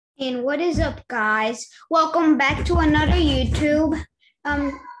And what is up, guys? Welcome back to another YouTube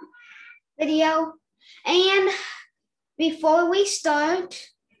video. And before we start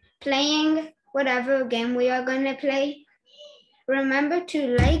playing whatever game we are going to play, remember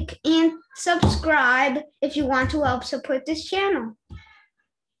to like and subscribe if you want to help support this channel.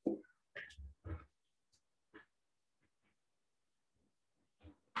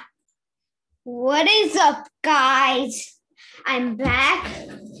 What is up, guys? I'm back,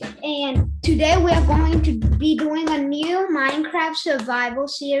 and today we are going to be doing a new Minecraft survival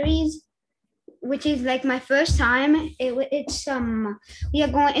series, which is like my first time. The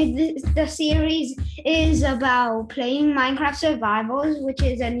series is about playing Minecraft survivals, which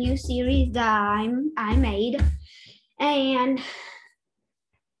is a new series that I made, and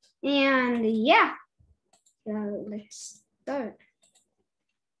yeah, so let's start.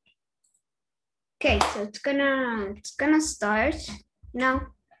 Okay, so it's gonna start now.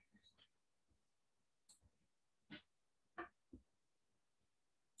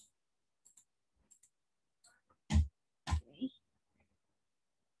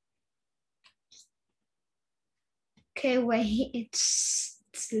 Okay, wait, it's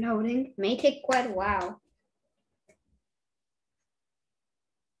loading. It may take quite a while.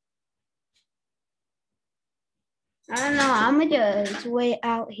 I don't know, I'm gonna just wait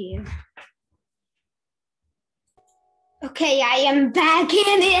out here. Okay, I am back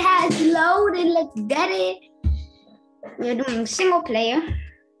and it has loaded. Let's get it. We're doing single player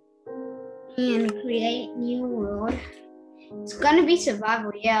and create new world. It's gonna be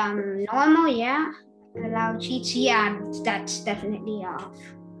survival, yeah. Normal, yeah. Allow cheats, yeah. That's definitely off.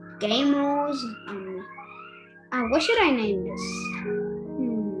 Game rules. What should I name this?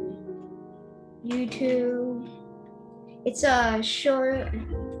 YouTube. It's a short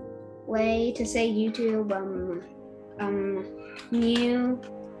way to say YouTube. New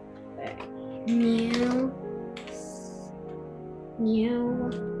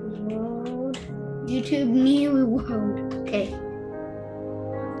world. YouTube new world. Okay.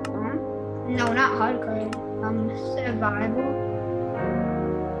 No, not hardcore. Survival.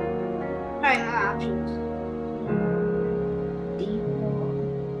 Sorry, more options. Default.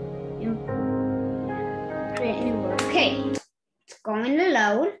 Create new world. Okay. It's going to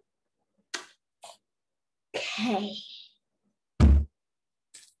load. Okay.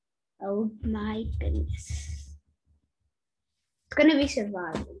 Oh my goodness. It's gonna be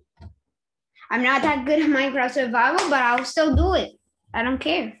survival. I'm not that good at Minecraft survival, but I'll still do it. I don't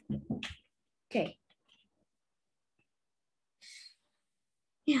care. Okay.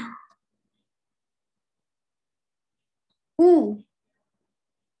 Yeah. Ooh.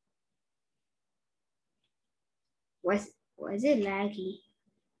 Was it laggy?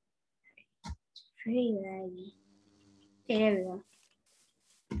 It's pretty laggy. Okay, there we go.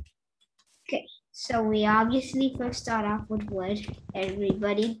 Okay, so we obviously first start off with wood.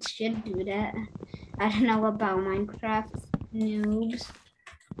 Everybody should do that. I don't know about Minecraft noobs.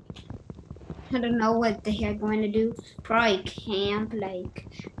 I don't know what they are going to do. Probably camp, like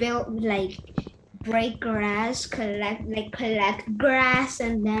build, like break grass, collect grass,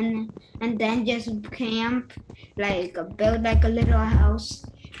 and then just camp, like build like a little house,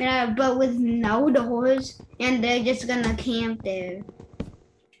 but with no doors, and they're just gonna camp there.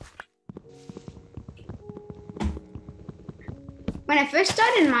 When I first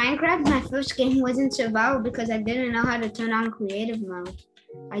started Minecraft, my first game wasn't survival because I didn't know how to turn on creative mode.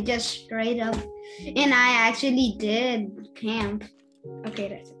 I just straight up, and I actually did camp. Okay,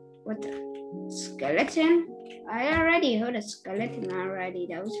 that's it. What the skeleton? I already heard a skeleton already.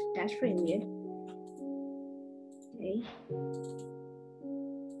 That's pretty weird. Okay.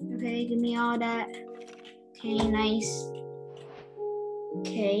 Okay, give me all that. Okay, nice.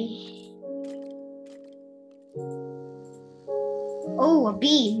 Okay. Oh, a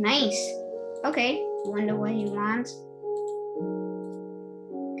bee, nice. Okay, wonder what he wants.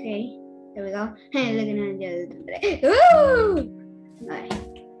 Okay, there we go. Hey, look at that. Ooh! Alright.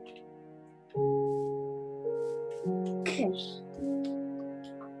 Okay.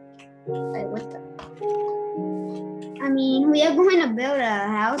 Wait, what the? I mean, we are going to build a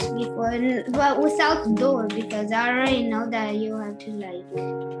house before, but without the door because I already know that you have to like.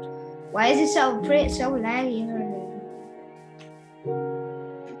 Why is it so laggy?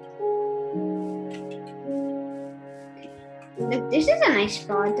 Look, this is a nice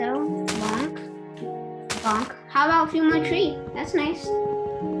spot though. Bonk. Bonk. How about a few more trees? That's nice.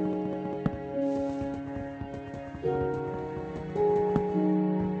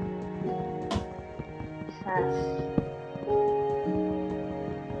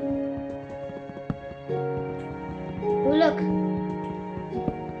 Oh, look.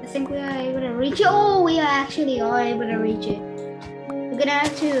 The think we are able to reach it. Oh, we actually are able to reach it. We're gonna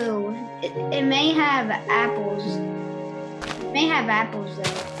have to. It may have apples. It may have apples though.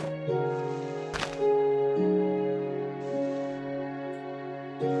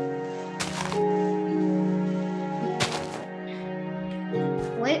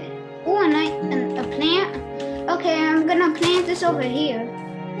 What? Oh, a plant. Okay, I'm gonna plant this over here.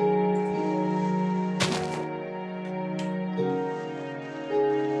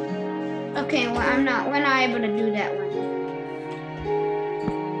 Okay, well, we're not able to do that one.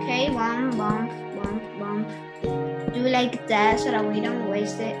 Okay, bump. Do like that so that we don't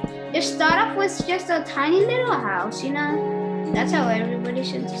waste it. Just start off with just a tiny little house, you know? That's how everybody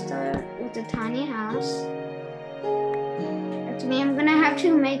should start, with a tiny house. Actually, I'm gonna have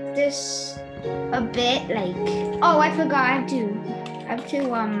to make this a bit like, oh, I forgot, I have to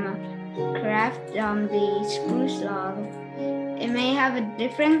craft the spruce log. It may have a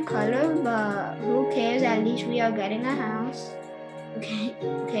different color, but who cares? At least we are getting a house. Okay,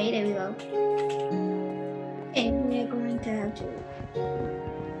 there we go. Okay, we are going to have to.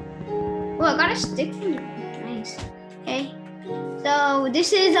 Oh, I got a stick from you. Nice. Okay. So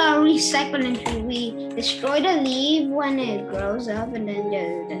this is our recycling tree. We destroy the leaf when it grows up, and then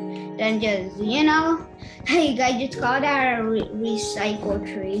just you know, hey, I just call that a recycle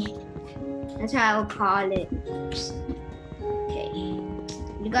tree. That's how I'll call it. Okay,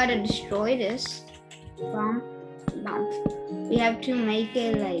 you gotta destroy this. Bump. We have to make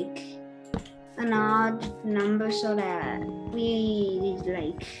it like an odd number so that we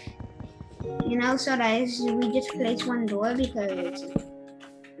like, you know, so that we just place one door because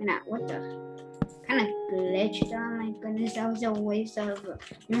what the kind of glitched. Oh my goodness, that was a waste of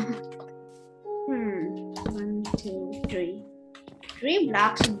 1, 2, 3. 3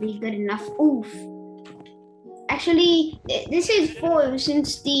 blocks would be good enough. Oof. Actually, this is 4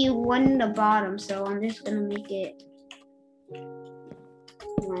 since the one the bottom, so I'm just gonna make it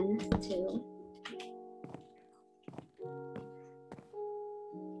 1, 2.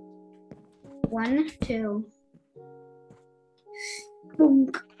 One, 2.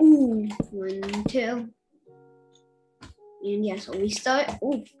 Ooh, 1, 2. And yeah, so we start.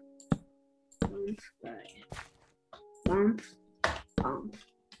 Ooh. Bump.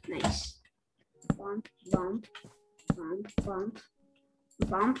 Nice. Bump.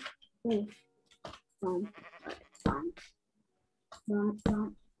 Ooh. Bump.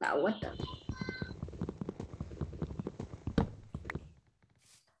 Wow, what the?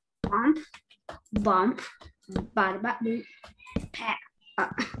 Bump. Bada boop. Pat.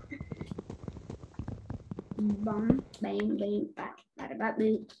 Bump. Bang. Bada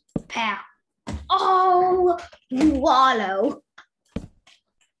boop. Pow. Oh, you wallow.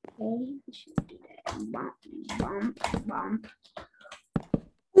 Okay, we should do that. Bump.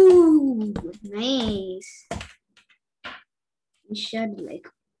 Ooh, nice. We should like.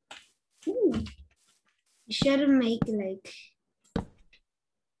 Ooh. We should make like.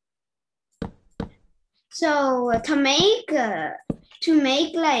 So to make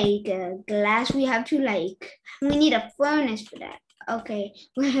like glass, we have to like. We need a furnace for that. Okay,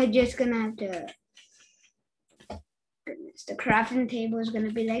 we're just gonna have to. Goodness, the crafting table is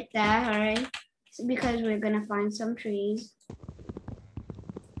gonna be like that, all right? So because we're gonna find some trees.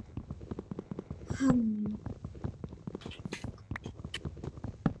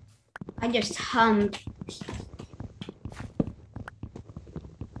 I just hummed.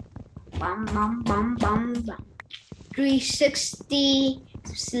 Bum. 360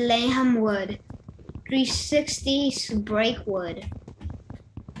 slam wood. 360 break wood.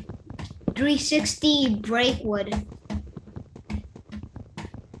 360 break wood.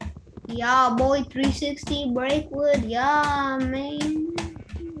 Yeah, boy, 360 break wood. Yeah, man.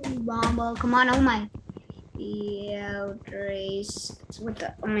 Bombo, come on, oh my. Yeah, Trace. What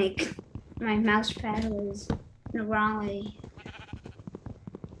the? Oh my mouse pad was the wrong way.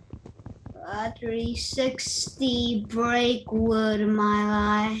 360 break wood,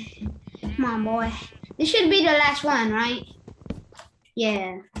 my life. Come on, boy. This should be the last one, right?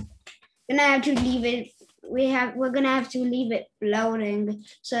 Yeah. Gonna have to leave it. We're gonna have to leave it floating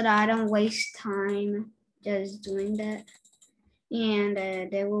so that I don't waste time just doing that. And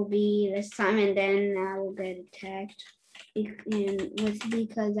there will be less time, and then I will get attacked.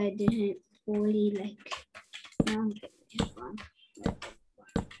 Because I didn't fully like. No,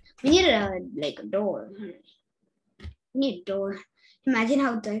 we need a door. We need a door. Imagine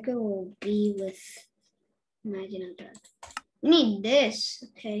how dark it will be with. Imagine how dark. We need this.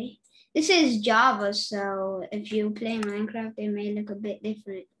 Okay. This is Java, so if you play Minecraft, it may look a bit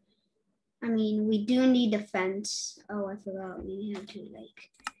different. I mean, we do need a fence. Oh, I forgot. We have to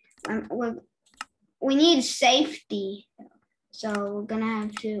like we need safety. So we're gonna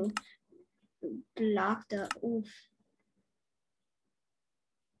have to block the oof.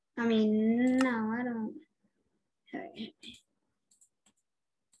 I mean, no, I don't. Right.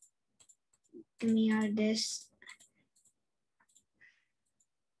 Give me all this.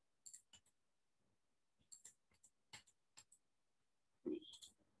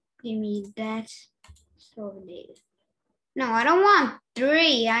 Give me that. So no, I don't want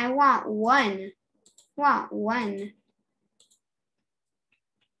 3. I want 1. Want 1.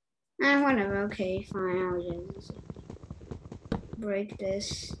 And whatever. Okay, fine. I'll just break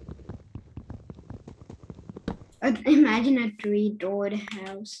this. Imagine a 3-doored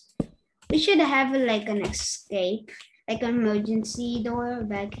house. We should have like an escape, like an emergency door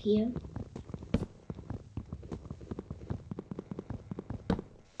back here.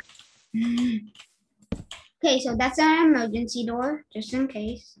 Okay, so that's our emergency door, just in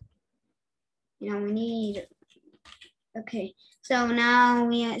case. You know, we need. Okay, so now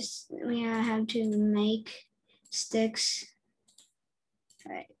we have to make sticks.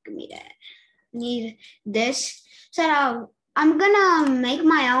 All right, give me that. Need this. So I'm gonna make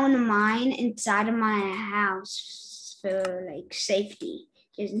my own mine inside of my house for like safety.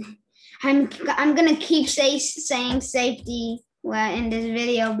 I'm gonna keep saying safety in this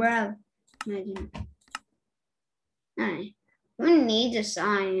video, bro. Imagine. Alright. Who needs a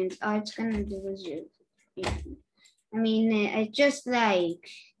sign? All it's gonna do is yeah. I mean, it just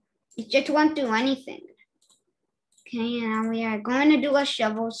won't do anything. Okay, now we are going to do a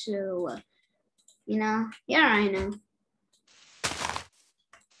shovel to, you know, yeah, I know.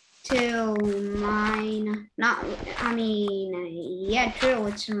 To mine, not, I mean, yeah, true,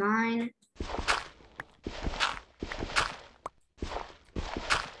 it's mine.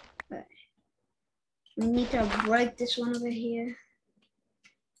 But we need to break this one over here.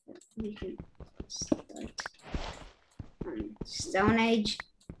 We can start on Stone Age.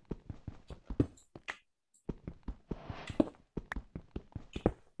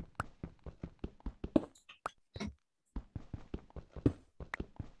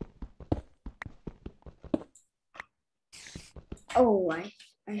 Oh, I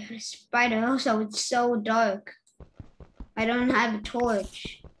heard a spider. Also, it's so dark. I don't have a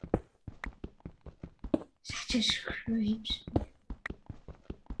torch. That just creeps.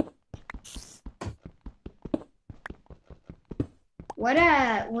 Where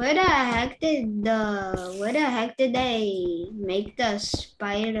the heck did they make the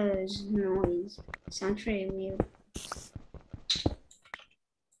spider's noise? Sounds pretty weird.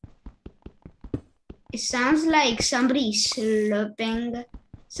 It sounds like somebody slurping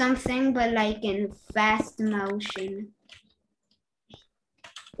something, but like in fast motion.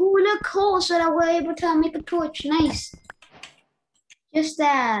 Ooh, look, cool, so that we're able to make a torch. Nice. Just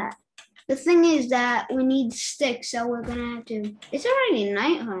that. The thing is that we need sticks, so we're gonna have to. It's already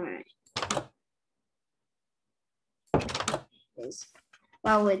night, alright.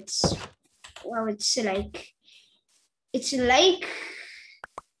 Well, it's like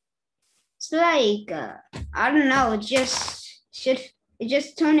I don't know. It's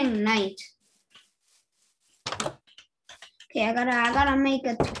just turning night. Okay, I gotta make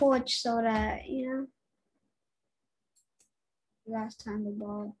a torch so that last time the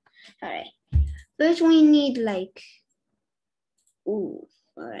ball. All right. First, we need like. Ooh.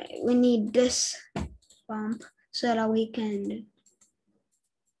 All right. We need this bump so that we can.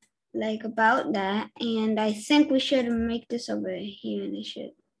 Like about that, and I think we should make this over here and it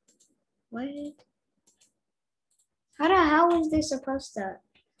should. What? How the hell is this supposed to?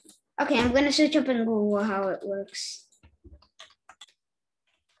 Okay, I'm gonna search up in Google how it works.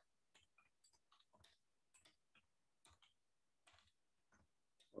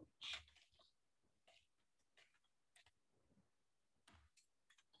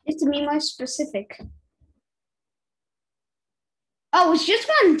 Just to be more specific. Oh, it's just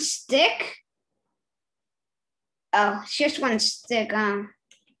one stick? Oh, it's just one stick,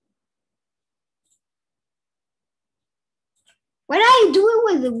 What did I do it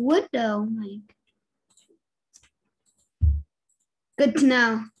with the wood though? Like, good to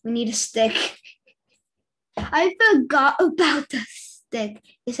know. We need a stick. I forgot about the stick.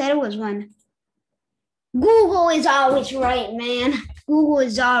 They said it was one. Google is always right, man. Google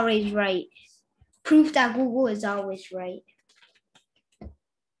is always right. Proof that Google is always right.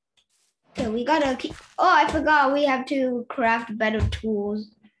 Okay, we gotta keep. Oh, I forgot we have to craft better tools.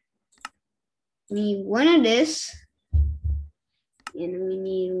 We need one of this. And we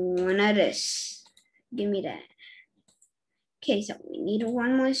need one of this. Give me that. Okay, so we need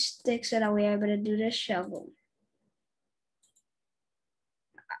one more stick so that we're able to do the shovel.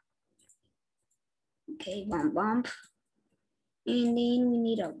 Okay, bump. And then we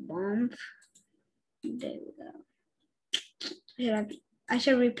need a bump. There we go. I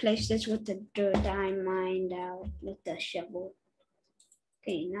should replace this with the dirt that I mined out with the shovel.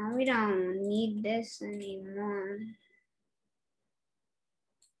 Okay, now we don't need this anymore.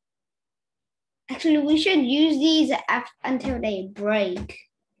 Actually, we should use these until they break.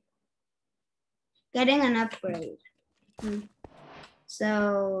 Getting an upgrade.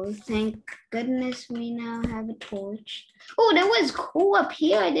 So thank goodness we now have a torch. Oh, that was cool up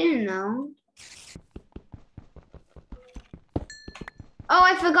here. I didn't know. Oh,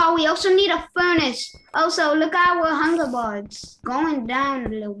 I forgot. We also need a furnace. Also, look at our hunger bars going down a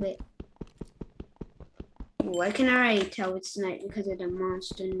little bit. Oh, I can already tell it's night because of the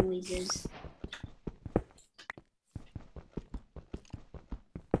monster noises.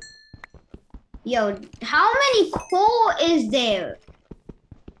 Yo, how many coal is there?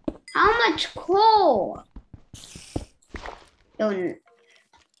 How much coal? Yo,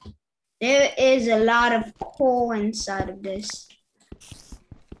 there is a lot of coal inside of this.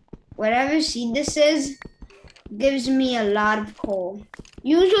 Whatever seed this is, gives me a lot of coal.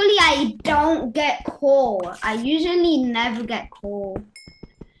 Usually I don't get coal. I usually never get coal.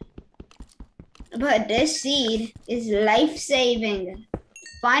 But this seed is life-saving.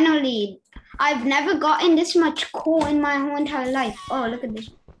 Finally, I've never gotten this much coal in my whole entire life. Oh, look at this.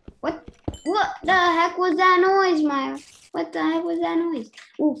 What the heck was that noise, Maya? What the heck was that noise?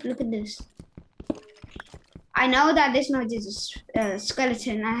 Oof, look at this. I know that this noise is a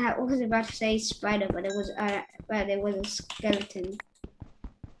skeleton. I was about to say spider, but it was a skeleton.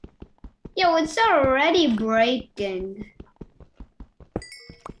 Yo, it's already breaking.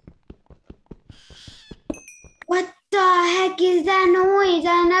 What the heck is that noise?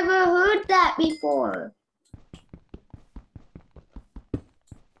 I never heard that before.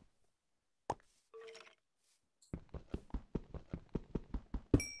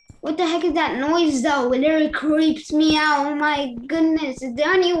 What the heck is that noise though? It literally creeps me out. Oh my goodness. Is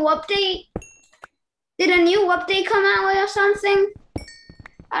there a new update? Did a new update come out or something?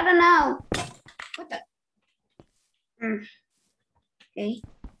 I don't know. What the? Okay.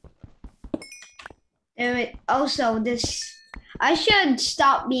 Also, this. I should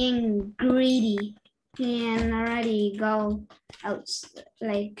stop being greedy and already go out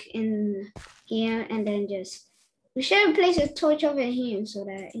like in here and then just. We should place a torch over here so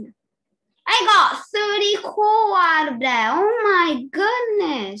that, you know. I got 30 coal out of that. Oh my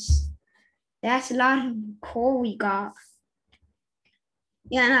goodness. That's a lot of coal we got.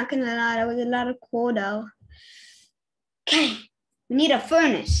 Yeah, not gonna lie, that was a lot of coal though. Okay, we need a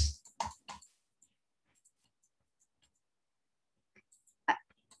furnace.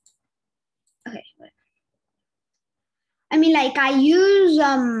 Okay. I mean, like I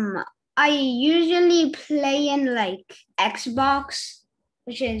usually play in like Xbox,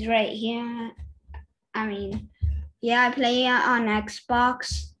 which is right here. I mean, yeah, I play on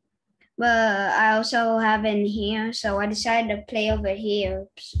Xbox, but I also have in here. So I decided to play over here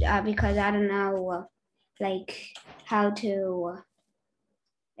because I don't know, like how to,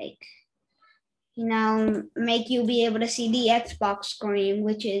 like, you know, make you be able to see the Xbox screen,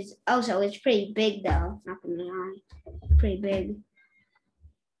 which is also, it's pretty big though, not gonna lie, pretty big.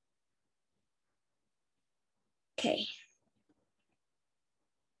 Okay.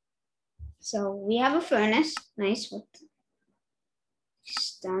 So we have a furnace, nice with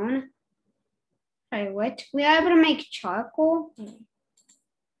stone. Alright, what? We are able to make charcoal?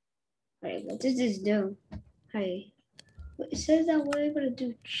 Alright, what does this do? Alright, it says that we're able to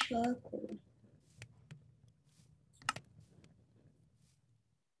do charcoal.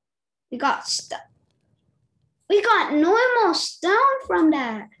 We got stuff. We got normal stone from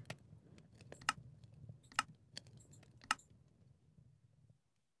that.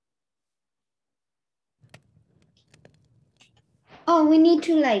 Oh, we need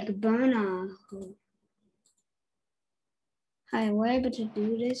to like burn a hole. Hi, we're able to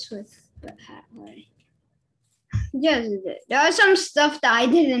do this with the hat. Yes, there are some stuff that I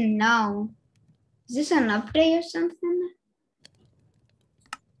didn't know. Is this an update or something?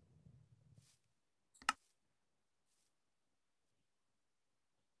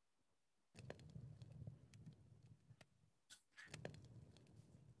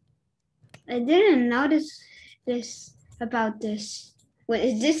 I didn't notice this about this. Wait,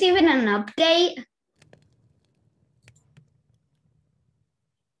 is this even an update?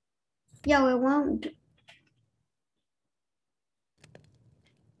 Yo, it won't.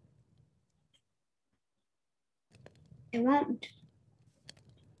 It won't.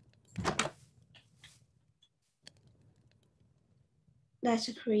 That's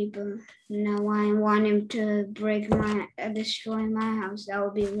a creeper. No, I want him to destroy my house. That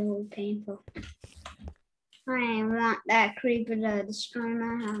would be really painful. I want that creeper to destroy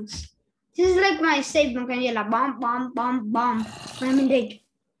my house. This is like my safe mode. Can you like bomb, bomb, bomb, bomb? I'm in dig.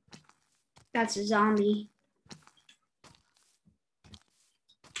 That's a zombie.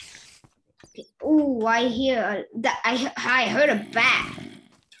 Okay. Ooh, I hear that. I heard a bat.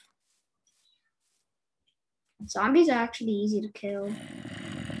 Zombies are actually easy to kill.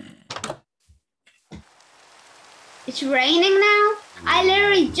 It's raining now? I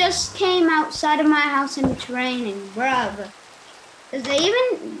literally just came outside of my house and it's raining, bruv. Does they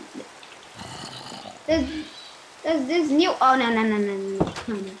even... Does this new... Oh, no.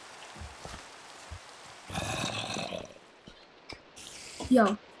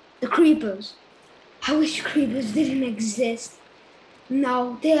 Yo, the creepers. I wish creepers didn't exist.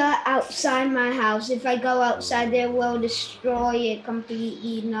 No, they are outside my house. If I go outside, they will destroy it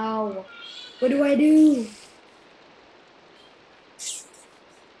completely. No. What do I do?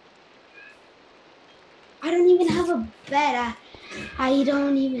 I don't even have a bed. I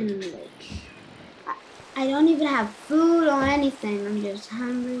don't even I don't even have food or anything. I'm just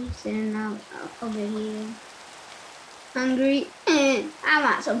hungry, sitting out over here. Hungry, and I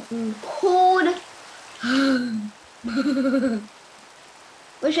want some food. Cold.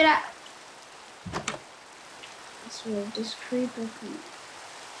 What should I? Let's move this creeper.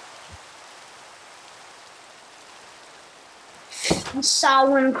 I saw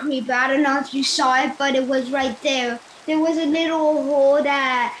one creeper. I don't know if you saw it, but it was right there. There was a little hole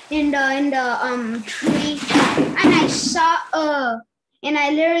that in the tree, and I saw and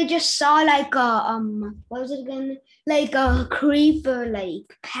I literally just saw like a what was it again? Like a creeper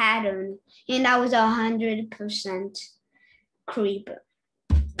like pattern, and that was 100% creeper.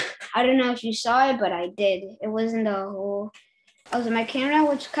 I don't know if you saw it, but I did. It wasn't a hole. My camera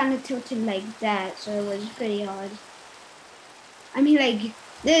was kind of tilted like that, so it was pretty hard. I mean, like,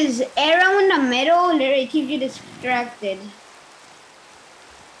 this arrow in the middle literally keeps you distracted.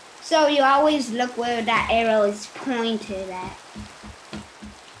 So you always look where that arrow is pointed at.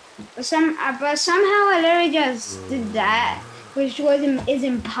 But somehow I literally just did that, which is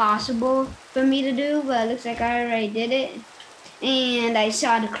impossible for me to do, but it looks like I already did it. And I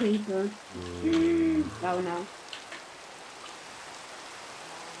saw the creeper. Oh no.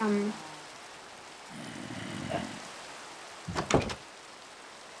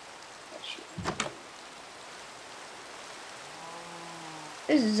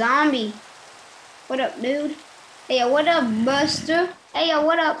 This zombie. What up, dude? Hey, yo, what up, Buster? Hey, yo,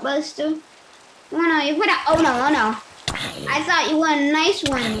 what up, Buster? What up? Oh no. I thought you were a nice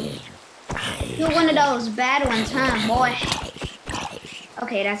one. You're one of those bad ones, huh, boy?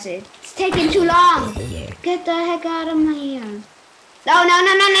 Okay, that's it. It's taking too long. Get the heck out of my ear. No.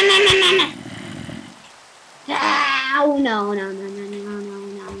 Oh, no.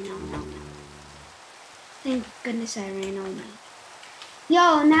 Thank goodness I ran over.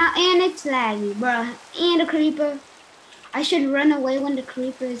 Yo, now, and it's laggy, bruh. And a creeper. I should run away when the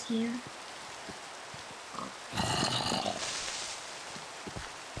creeper is here.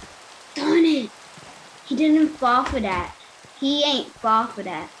 Darn it. He didn't fall for that. He ain't fall for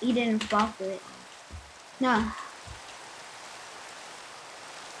that. He didn't fall for it. No.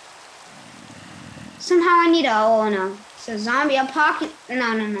 Somehow I need a, oh no. It's a zombie apocalypse. No.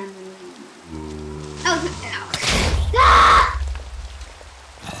 Oh, no. Ah!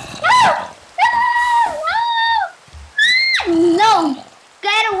 No!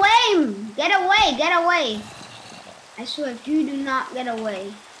 Get away! I swear, if you do not get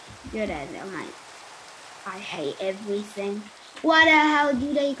away, you're dead. I hate everything. What the hell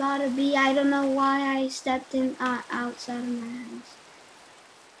do they gotta be? I don't know why I stepped in outside of my house.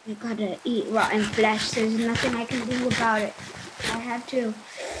 I gotta eat rotten flesh. There's nothing I can do about it. I have to.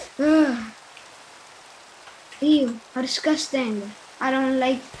 Ugh. Ew, how disgusting. I don't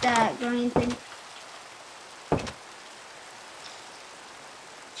like that green thing.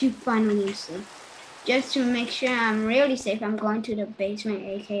 You finally safe. Just to make sure I'm really safe, I'm going to the basement,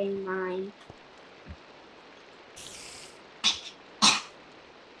 aka mine.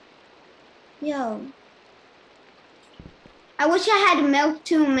 Yo. I wish I had milk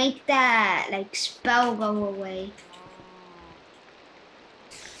to make that like spell go away.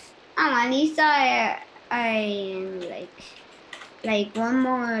 At least I am like one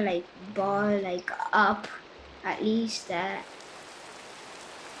more like bar like up, at least that.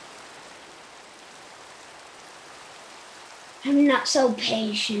 I'm not so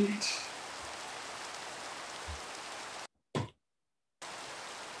patient.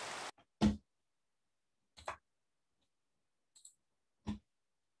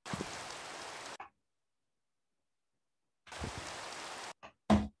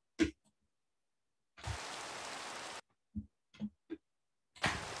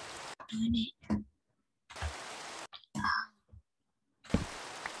 doing it.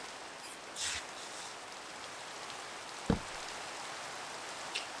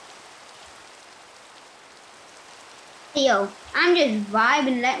 Hey, yo, I'm just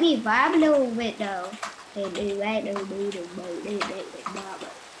vibing. Let me vibe a little bit though.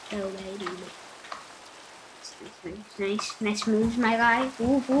 Nice moves, my guy.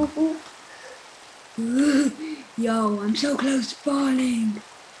 Oof, oof, oof. Yo, I'm so close to falling.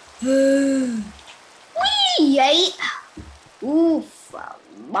 Whee! Yay! Oof,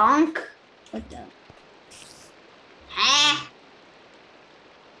 bonk. What the? Huh?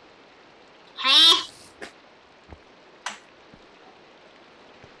 Huh?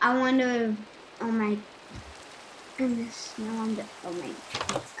 I wonder. Oh my goodness! No wonder. Oh my.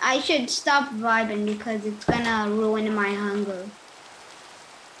 I should stop vibing because it's gonna ruin my hunger.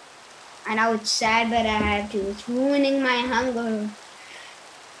 I know it's sad, but I have to. It's ruining my hunger.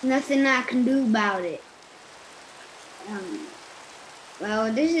 Nothing I can do about it.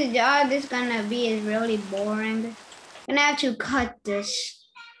 Well, this is all this gonna be is really boring. I'm gonna have to cut this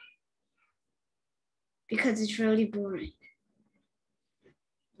because it's really boring.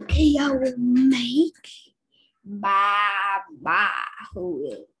 Okay, I will make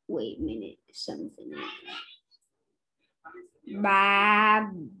wait a minute, something.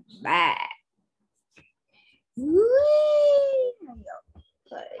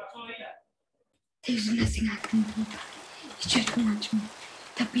 There's nothing I can do. You just want me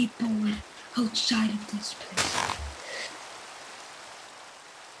to be bored outside of this place.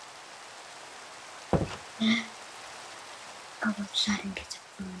 Go outside and get some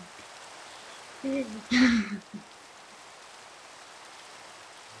food.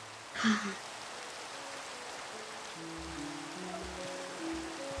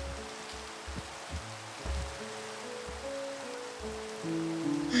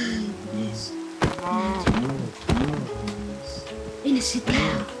 Sit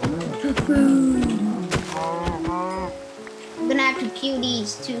down for food. I'm gonna have to kill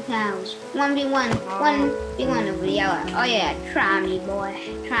these 2 cows. 1v1. 1v1 over the yellow. Oh yeah, try me, boy.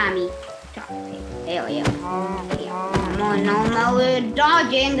 Try me. Hell yeah. Come on, no, we're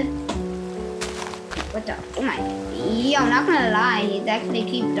dodging. What the? Oh my. Yo, I'm not gonna lie. He's actually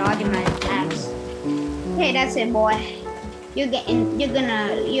keep dodging my attacks. Hey, that's it, boy. You're getting the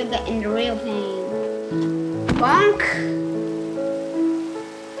real pain. Bonk.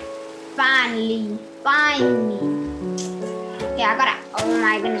 Finally. Okay, I gotta. Oh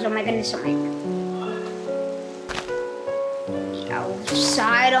my goodness.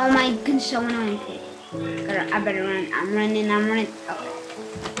 Outside. Oh my goodness. So annoying. I better run. I'm running.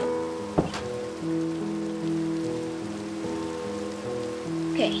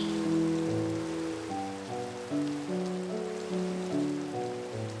 Okay.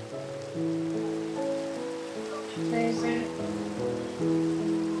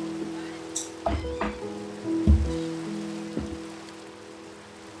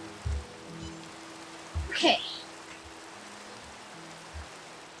 Okay.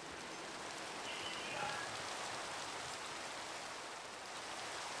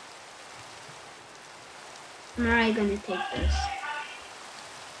 I'm already gonna take this.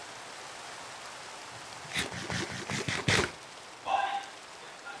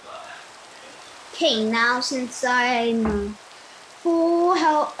 Okay, now since I'm full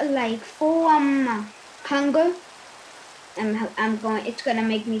health, full hunger, it's gonna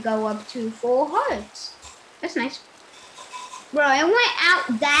make me go up to 4 hearts. That's nice. Bro, it went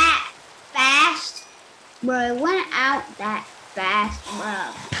out that fast. Bro.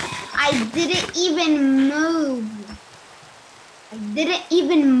 I didn't even move.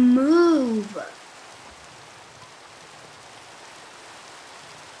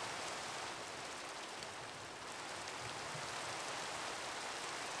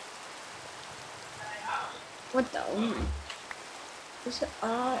 What the? This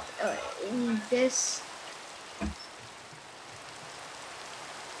all in this.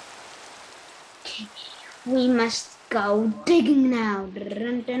 Okay, we must go digging now.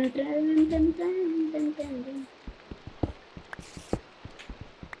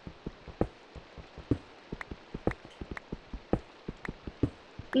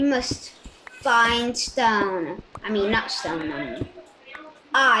 We must find stone. I mean, not stone.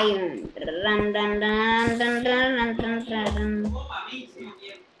 Iron. What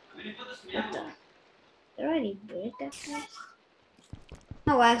the? Did I already break that fast?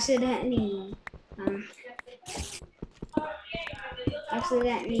 Oh, accidentally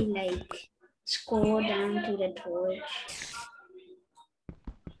scroll down to the torch.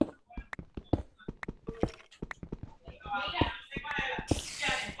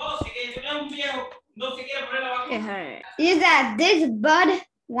 Is that this bud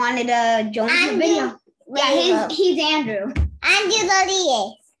wanted to join the video? Yeah, he's Andrew. Andrew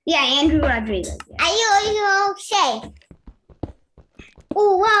Rodriguez. Yeah, Andrew Rodriguez. Yeah. Are you say?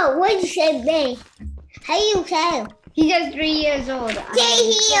 Oh wow, what did you say, babe? How you say? He's just 3 years old.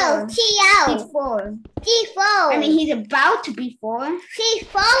 He's 4. He's 4. He's 4. I mean, he's about to be 4. He's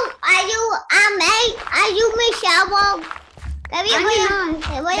 4. Are you May? Are you Michelle? That's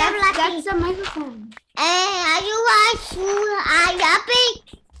the microphone. Are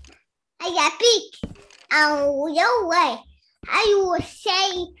you big? Oh, no way. Are you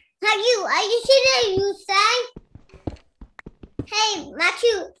say? Are you see that you say? Hey,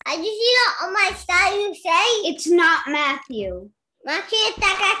 Matthew, are you see that on my style you say? It's not Matthew. Matthew,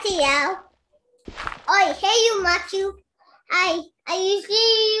 Takatio. Oi, hey you, Matthew. I you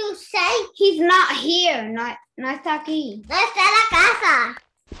see you say? He's not here. Not aquí. No está en la casa.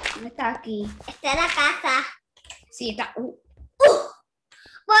 No está aquí. Está en la casa. Sí, está. ¿Por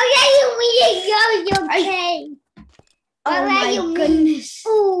qué you okay? Oh my goodness.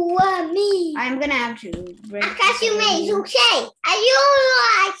 Me. I'm gonna have to break. Because you made you say. Are you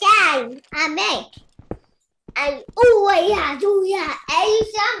okay? I make. And yeah. Are you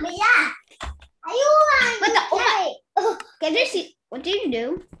something? Yeah. Are you okay? Can you see? What did you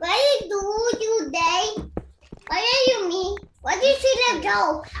do? What did you do today? What did you mean? What did you see them go?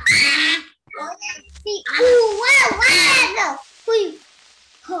 What did you see? Wow.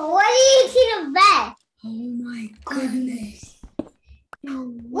 What did you see the bed? Oh my goodness.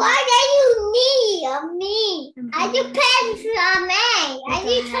 What do you need of me? Are you paying for me? Are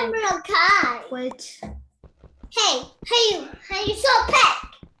you coming on car? What? Hey, you so pet?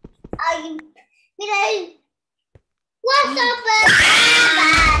 Are you what's up,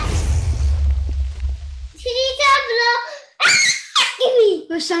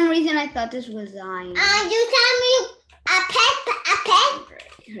 For some reason, I thought this was Zion. You tell me a pet?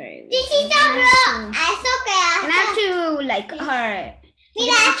 Right. This is the blow. I have to like her.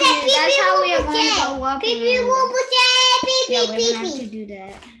 That's how we are going to go up. Pee. Yeah, we're gonna have to do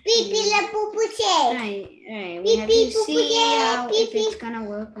that. Right. We have to see if it's gonna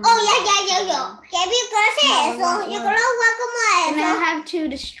work. Yeah. You're gonna work on And I have to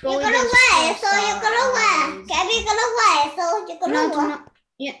destroy You're gonna this wear, stuff, so you're gonna wear. You're gonna wear, so you're gonna wear. No.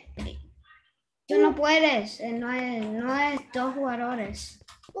 Yeah. Tú no puedes. No es 2 jugadores.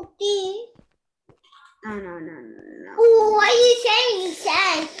 Okay. No. Oh, what are you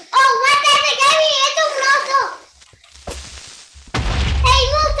saying? Oh, what does it give me? It's un moto. Hey,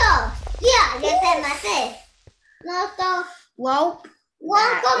 moto. Yeah, ya te maté. Moto. Well,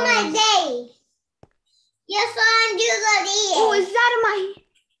 Welcome my day. Yes, I'm Julie. Oh, is that my?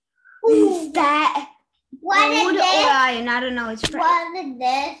 Is that? What is gold this? or iron? I don't know. It's What is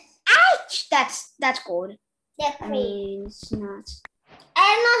this? ouch. That's gold. That's I mean, it's not.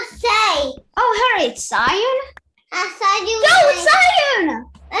 I must say. Oh, hurry! It's iron. I saw you. No, it's iron.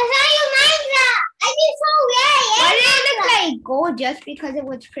 I saw you Minecraft. I did so Why bad. did it look like gold just because it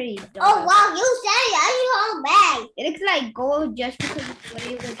was pretty dark? Oh wow, you say I you all bad. It looks like gold just because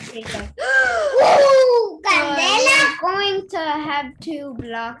it was pretty dark. Ooh, Candela. We're going to have to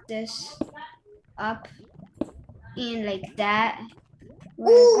block this up in like that.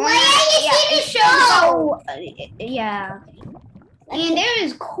 Ooh, why are you see the show? Yeah. And there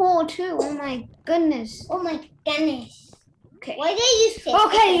is coal too. Oh my goodness. Oh my goodness. Okay. Why did you say?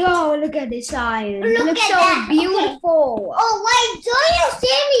 Okay, oh, look at this iron. It Look looks at so that. beautiful. Oh, why don't you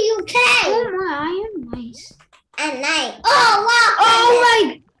see me? You can. Oh my iron, nice. At night. Oh wow. Oh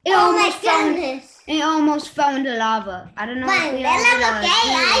my! Oh my goodness. It almost fell into lava. I don't know if we are able to Okay,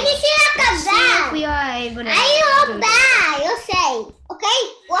 I just see like a see if bad. we are able to. Are you do all it. bad? You say. Okay.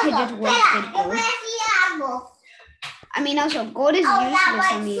 What's I up? just wasted gold. I mean, also gold is useless.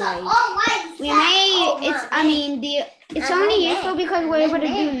 I mean, like we may. It's. I mean, it's only useful because we're able to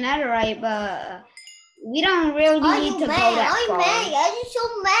do netherite, but we don't really need to go that far. Are you so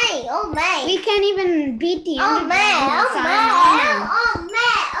mad? Oh man. We can't even beat the Oh Ender man. Dragon with Oh diamond armor.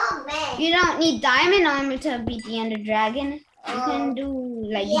 man. Oh man. You don't need diamond armor to beat the Ender Dragon. You can do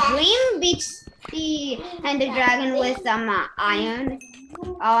like Dream beats the Ender Dragon with iron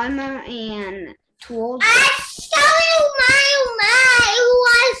armor and tools. I saw you, my. Who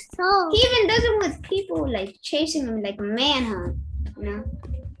was so? He even does it with people like chasing him like a manhunt. You know.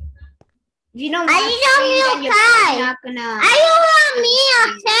 If you don't Are you not gonna. Are you on me?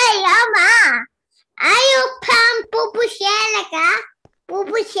 Okay, Mama. Are you pump boo share like that?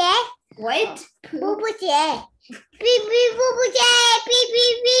 Boo share? What? Boo share. Beep beep boo share. Beep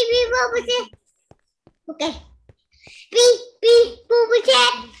beep beep beep boo share. Okay. Beep, beep, boop, boop,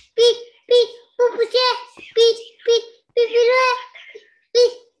 chat. Beep, beep, boop, boop, chat. Beep, beep, beep, beep,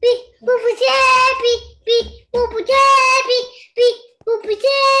 beep, beep, boop, boop, chat. Beep, beep, boop, boop, chat. Beep, beep, boop, boop,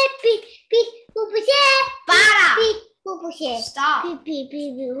 chat. Beep, beep, boop, boop, chat. Para! Beep, boop, boop, chat. Stop! Beep, beep,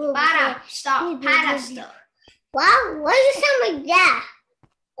 beep, beep, boop, boop, Para! chat. Stop! Beep, beep, Para! beep, beep. Stop! Wow, why does it sound like that?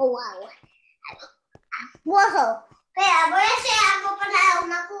 Oh, wow. Whoa. Kaya, voy a hacer algo para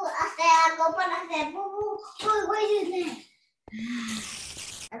una hacer algo para hacer. What is it?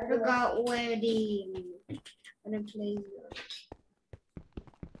 I forgot where the place was.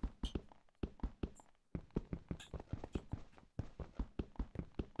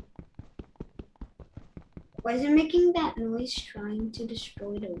 Why is it making that noise trying to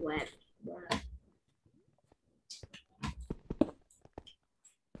destroy the web?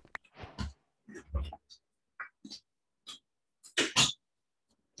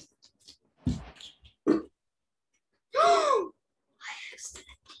 I accidentally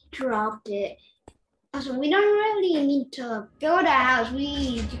dropped it. Also, we don't really need to build a house.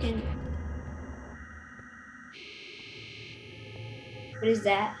 You can. What is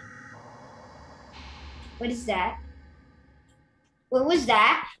that? What is that? What was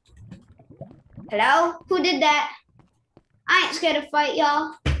that? Hello? Who did that? I ain't scared to fight,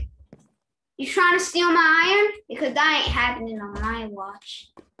 y'all. You trying to steal my iron? Because that ain't happening on my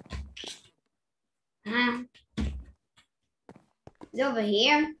watch. Huh? It's over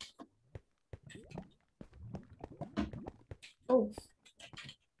here. Oh,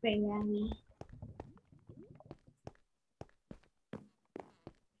 right at me.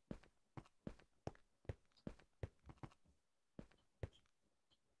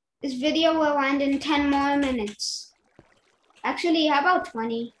 This video will end in 10 more minutes. Actually, how about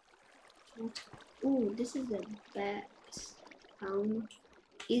 20? Ooh, this is the best.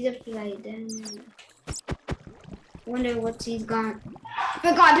 He's a flight. Wonder what he's got.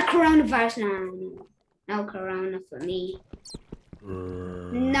 Forgot the coronavirus. No corona for me.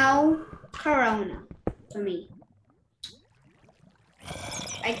 No corona for me.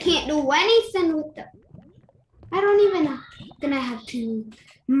 I can't do anything with them. I don't even know. Then I have to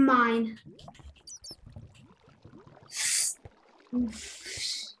mine.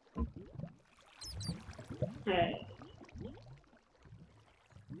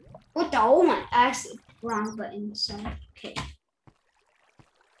 What the? Oh my, actually, wrong button. So, okay.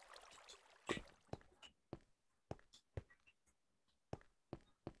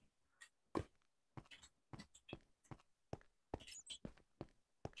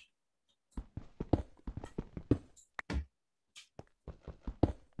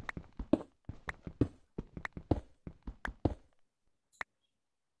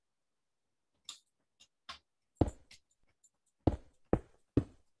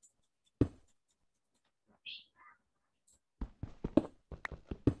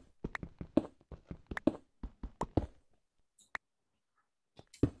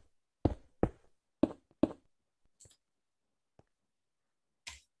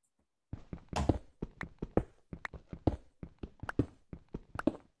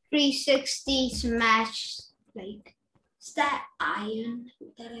 .360 smash, like, is that iron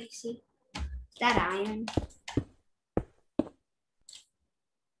that I see? Is that iron?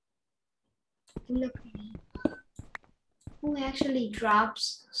 Look at me. Who actually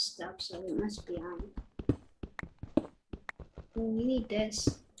drops stuff, so it must be iron. Oh, we need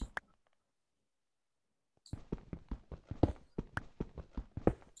this.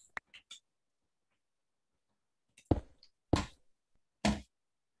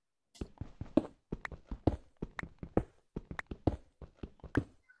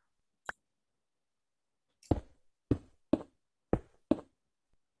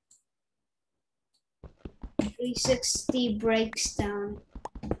 .360 breaks down.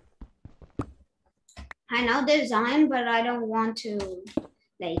 I know there's iron, but I don't want to,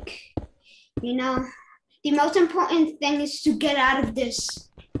 like, you know, the most important thing is to get out of this.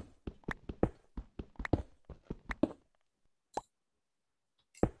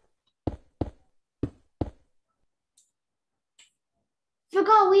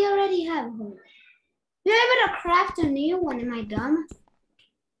 Forgot we already have one. You're able to craft a new one. Am I dumb?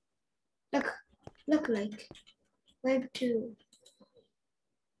 Look like Web 2.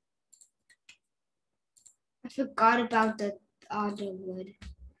 I forgot about the other wood.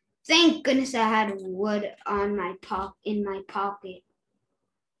 Thank goodness I had wood on my in my pocket.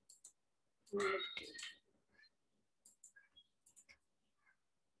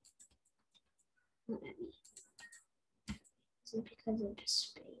 Is it because of the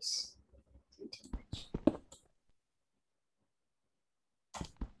space? Isn't too much.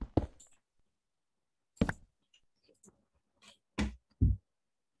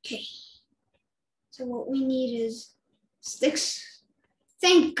 So what we need is sticks.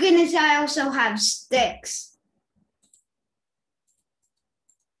 Thank goodness I also have sticks.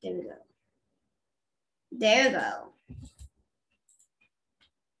 There we go. There we go.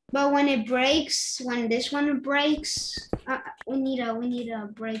 But when it breaks, when this one breaks, we need to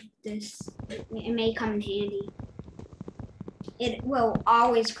break this. It may come in handy. It will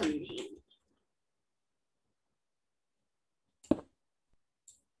always come in handy.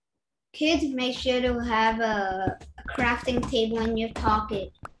 Kids, make sure to have a crafting table in your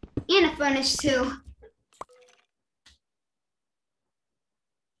pocket and a furnace too.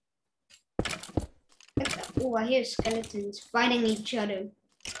 Oh, I hear skeletons fighting each other.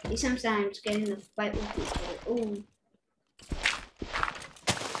 They sometimes get in a fight with each other. Oh.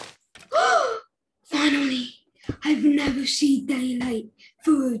 Finally, I've never seen daylight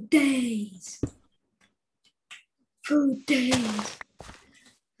for days. For days.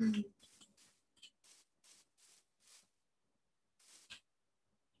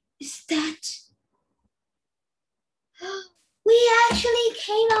 Is that? We actually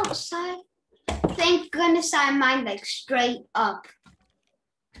came outside. Thank goodness I mined like straight up.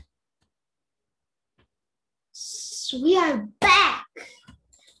 So we are back.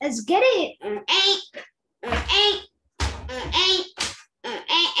 Let's get it.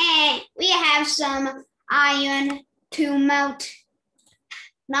 We have some iron to melt.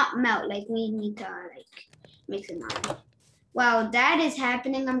 Not melt, like we need to like make some iron. While that is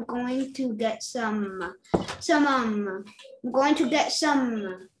happening, I'm going to get some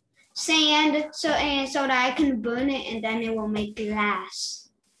sand so that I can burn it and then it will make glass.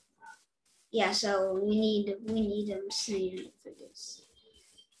 Yeah, so we need sand for this.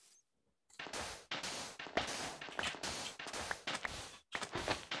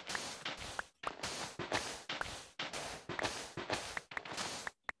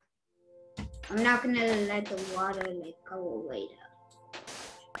 I'm not gonna let the water like go away though.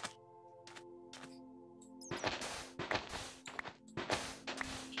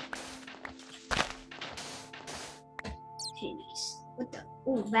 Okay, nice. What the?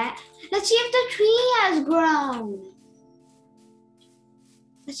 Oh, bat. Let's see if the tree has grown.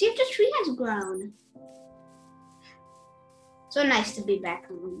 Let's see if the tree has grown. So nice to be back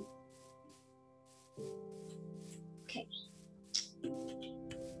home. Okay.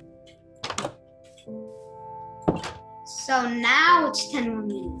 So now it's 10 more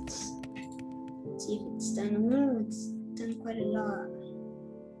minutes. Let's see if it's done. Ooh, it's done quite a lot.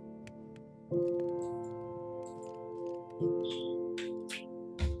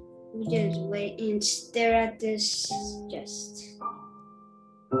 We just wait and stare at this just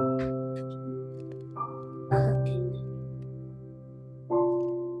cooking.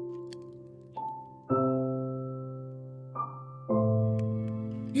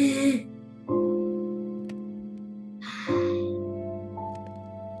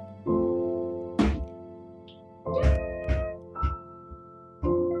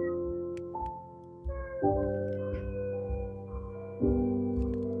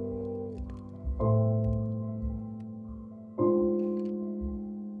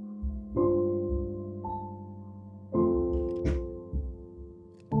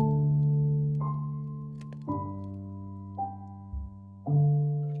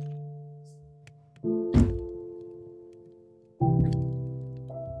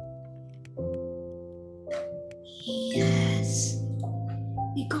 Yes,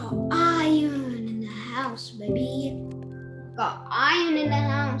 we got iron in the house, baby. Got iron in the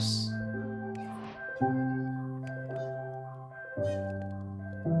house.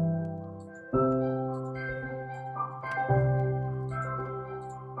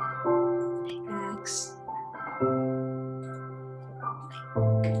 Pickaxe. Oh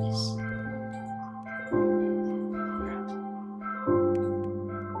my goodness.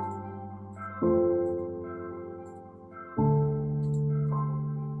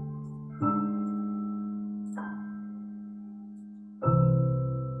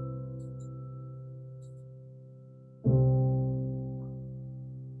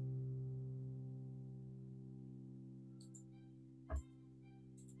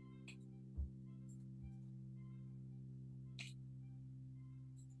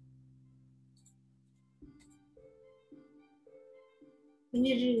 We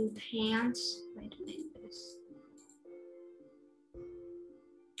need to do pants. Wait a minute. This.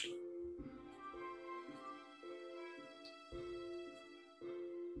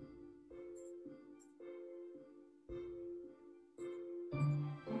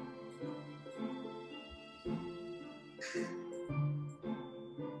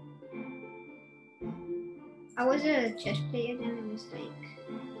 I was a chess player and it was like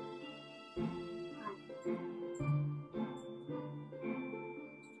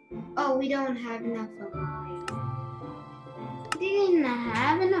Oh, we don't have enough of iron. We didn't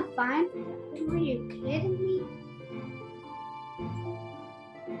have enough iron? Are you kidding me?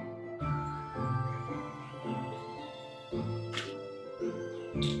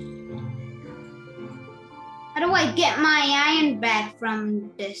 How do I get my iron back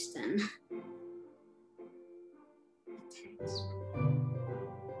from this then?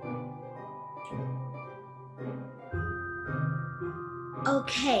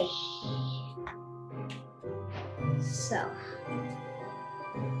 Okay. So.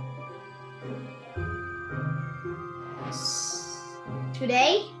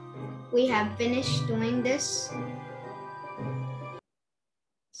 Today, we have finished doing this.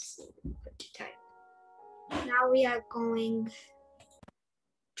 Now we are going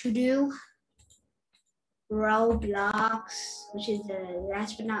to do Roblox, which is the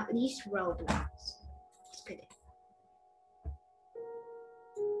last but not least Roblox. Let's get it.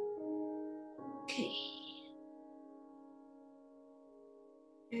 Okay.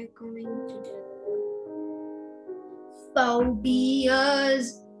 We're going to do phobias.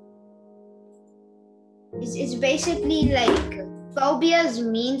 It's basically like phobias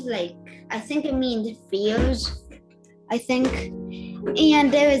means like, I think it means fears. I think.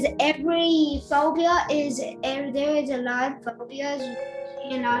 And there is every phobia is there is a lot of phobias,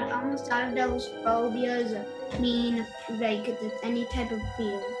 and almost all of those phobias mean like any type of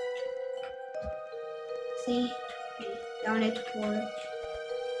fear. See, okay, don't explore.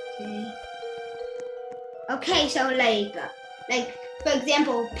 Okay. Okay, so like for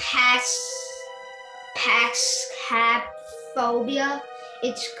example, cat phobia.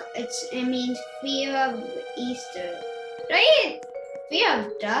 It means fear of Easter. Right? Fear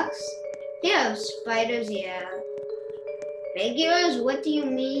of ducks? Fear of spiders, yeah. Figures? What do you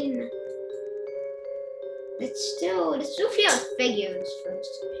mean? Let's do fear of figures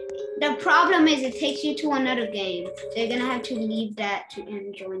first. The problem is it takes you to another game. So you're gonna have to leave that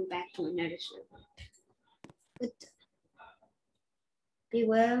and join back to another server. But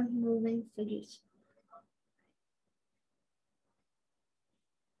beware moving figures.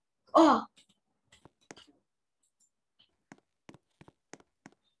 Oh!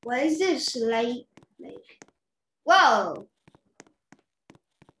 What is this like? Whoa!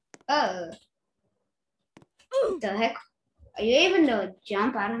 What the heck? Are you able to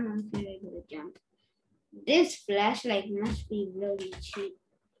jump? I don't know if you're able to jump. This flashlight must be really cheap.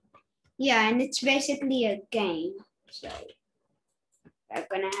 Yeah, and it's basically a game. So I'm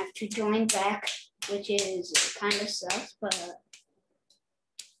gonna have to join back, which is kind of sucks, but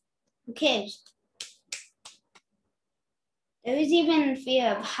who cares? There is even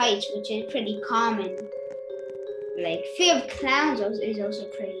fear of heights, which is pretty common. Like fear of clowns is also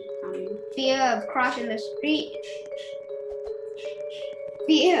pretty common. Fear of crossing the street.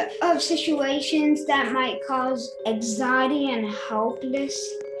 Fear of situations that might cause anxiety and helpless.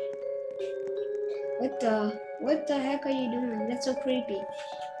 What the heck are you doing? That's so creepy.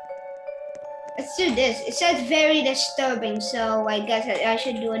 Let's do this. It says very disturbing, so I guess I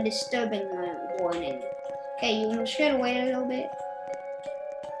should do a disturbing warning. Okay, you should wait a little bit.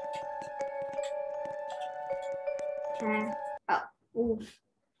 Oh, oof.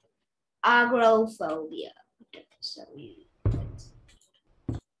 Agoraphobia. So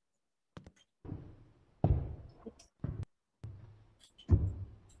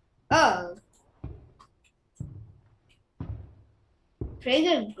oh, pretty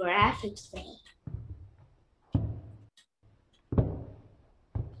good graphics there.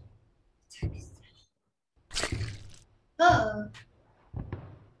 Oh,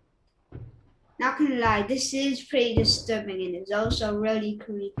 not gonna lie, this is pretty disturbing and it's also really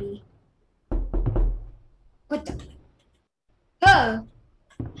creepy. What the? Oh,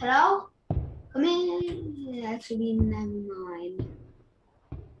 hello? Come in. Actually, never mind.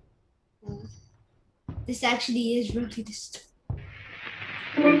 This actually is really disturbing.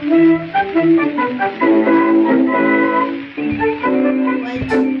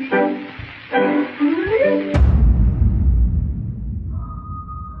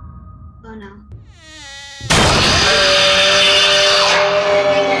 Oh no.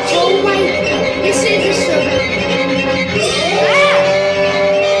 Oh my, this is disturbing.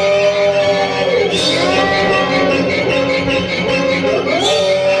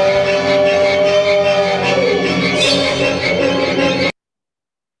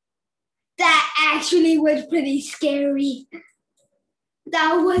 That actually was pretty scary.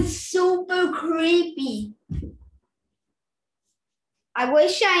 That was super creepy. I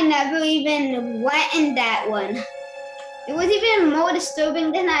wish I never even went in that one. It was even more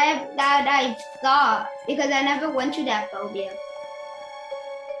disturbing than I thought because I never went to that phobia.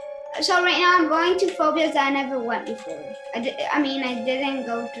 So right now I'm going to phobias I never went before. I didn't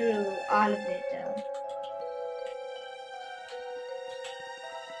go through all of it though.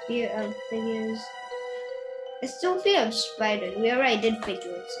 Fear of figures. I still fear of spiders. We already did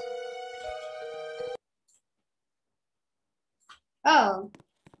figures. Oh.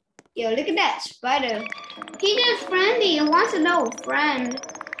 Yo, look at that spider. He just friendly and wants to know friend.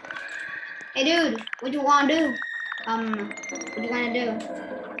 Hey dude, what you wanna do? What you gonna do?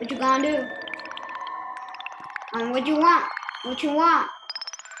 What you gonna do? What you want? What you want?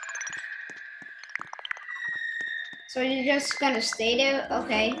 So you're just gonna stay there?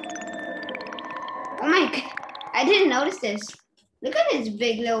 Okay. Oh my god, I didn't notice this. Look at this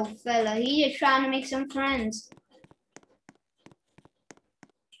big little fella. He just trying to make some friends.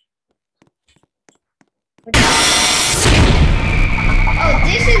 Oh,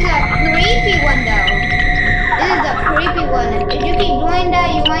 this is a creepy one though. This is a creepy one. If you keep doing that,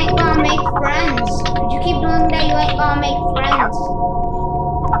 you ain't gonna make friends. If you keep doing that, you ain't gonna make friends.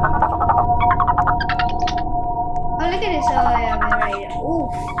 Oh, look at this. Oh, yeah, right.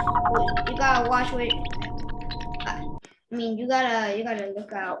 Oof. You gotta watch what. You gotta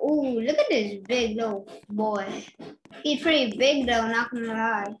look out. Ooh, look at this big little boy. He's pretty big though, not gonna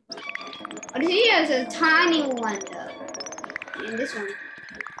lie. But this here is a tiny one though. And this one.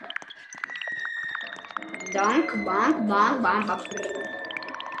 Donk, bonk, bonk, bonk, bonk.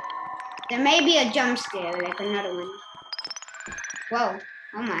 There may be a jump scare, like another one. Whoa,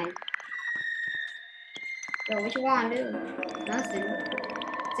 oh my. So what you wanna do? Nothing.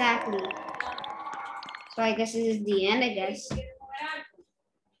 Exactly. So I guess this is the end, I guess.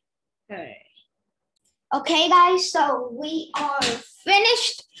 Alright. Okay guys, so we are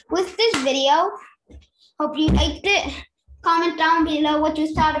finished with this video. Hope you liked it. Comment down below what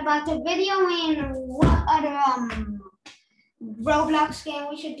you thought about the video and what other Roblox game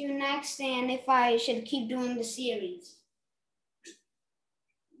we should do next and if I should keep doing the series.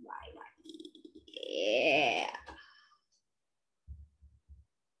 Yeah.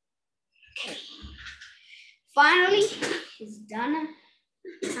 Okay. Finally, it's done.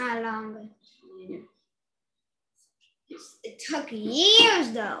 How long? It took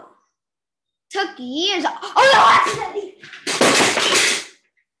years though. Took years. Oh no, accidentally.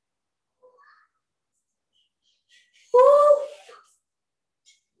 Woo.